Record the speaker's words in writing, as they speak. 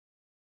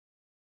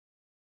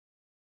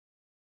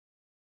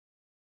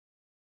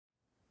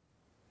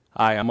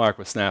Hi, I'm Mark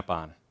with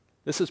Snap-on.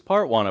 This is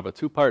part one of a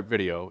two-part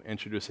video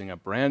introducing a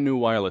brand new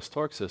wireless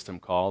torque system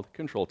called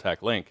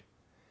ControlTech Link.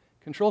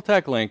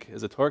 ControlTech Link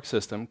is a torque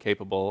system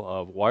capable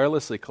of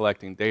wirelessly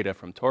collecting data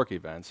from torque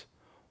events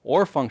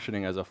or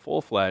functioning as a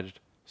full-fledged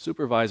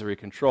supervisory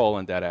control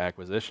and data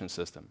acquisition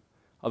system,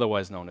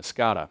 otherwise known as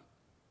SCADA.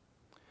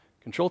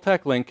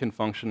 ControlTech Link can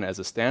function as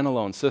a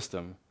standalone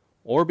system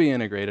or be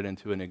integrated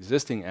into an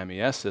existing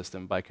MES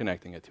system by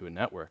connecting it to a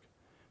network.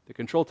 The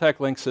ControlTech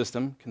Link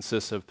system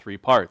consists of three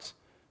parts: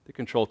 the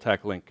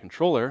ControlTech Link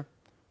controller,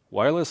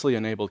 wirelessly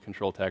enabled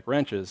ControlTech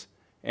wrenches,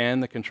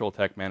 and the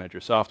ControlTech Manager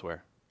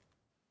software.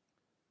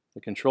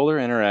 The controller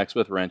interacts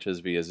with wrenches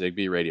via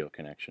Zigbee radio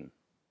connection.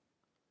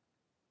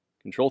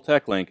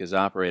 ControlTech Link is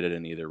operated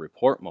in either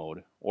report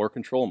mode or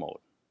control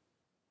mode.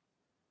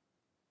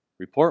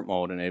 Report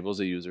mode enables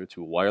the user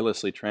to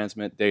wirelessly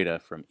transmit data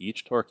from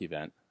each torque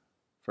event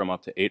from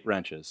up to 8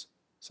 wrenches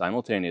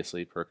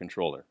simultaneously per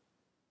controller.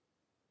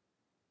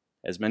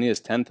 As many as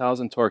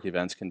 10,000 torque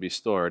events can be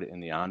stored in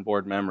the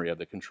onboard memory of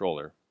the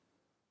controller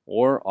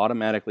or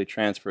automatically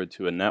transferred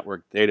to a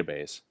network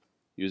database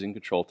using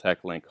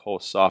ControlTech Link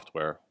host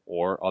software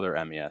or other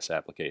MES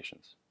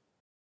applications.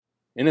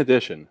 In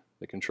addition,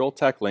 the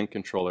ControlTech Link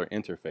controller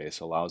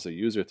interface allows the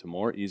user to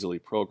more easily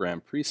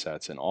program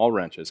presets in all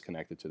wrenches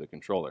connected to the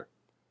controller.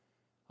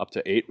 Up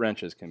to 8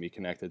 wrenches can be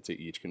connected to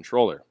each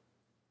controller,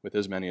 with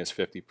as many as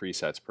 50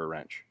 presets per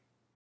wrench.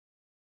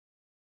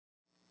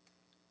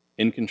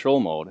 In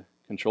control mode,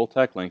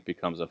 ControlTech Link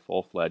becomes a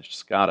full-fledged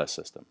SCADA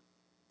system.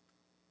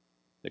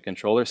 The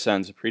controller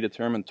sends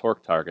predetermined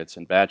torque targets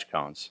and batch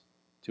counts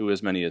to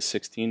as many as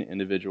 16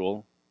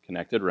 individual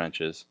connected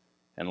wrenches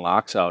and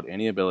locks out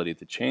any ability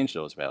to change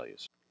those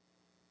values.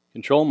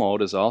 Control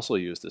mode is also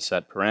used to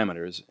set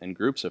parameters and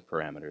groups of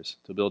parameters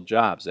to build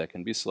jobs that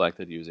can be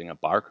selected using a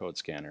barcode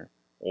scanner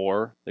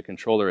or the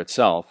controller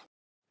itself.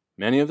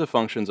 Many of the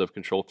functions of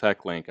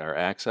ControlTech Link are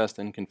accessed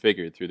and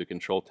configured through the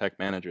ControlTech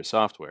Manager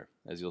software,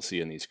 as you'll see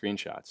in these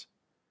screenshots.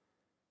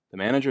 The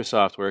Manager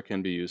software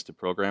can be used to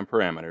program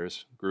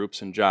parameters,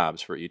 groups, and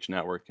jobs for each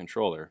network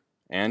controller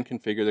and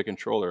configure the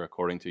controller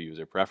according to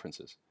user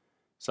preferences,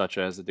 such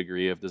as the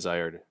degree of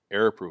desired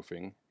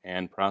error-proofing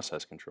and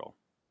process control.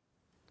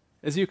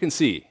 As you can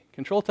see,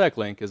 ControlTech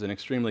Link is an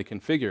extremely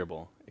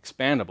configurable,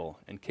 expandable,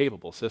 and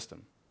capable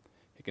system.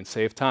 It can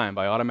save time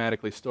by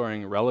automatically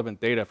storing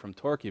relevant data from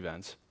torque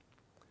events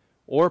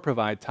or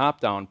provide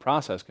top-down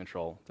process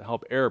control to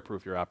help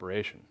error-proof your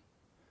operation.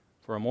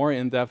 For a more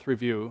in-depth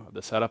review of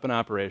the setup and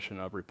operation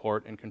of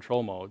report and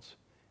control modes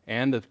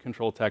and the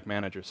ControlTech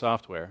Manager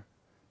software,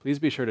 please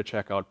be sure to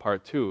check out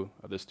part 2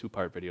 of this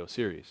two-part video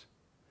series.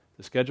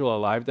 To schedule a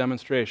live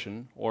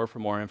demonstration or for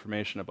more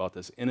information about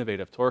this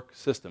innovative torque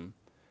system,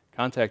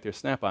 contact your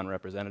Snap-on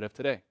representative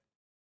today.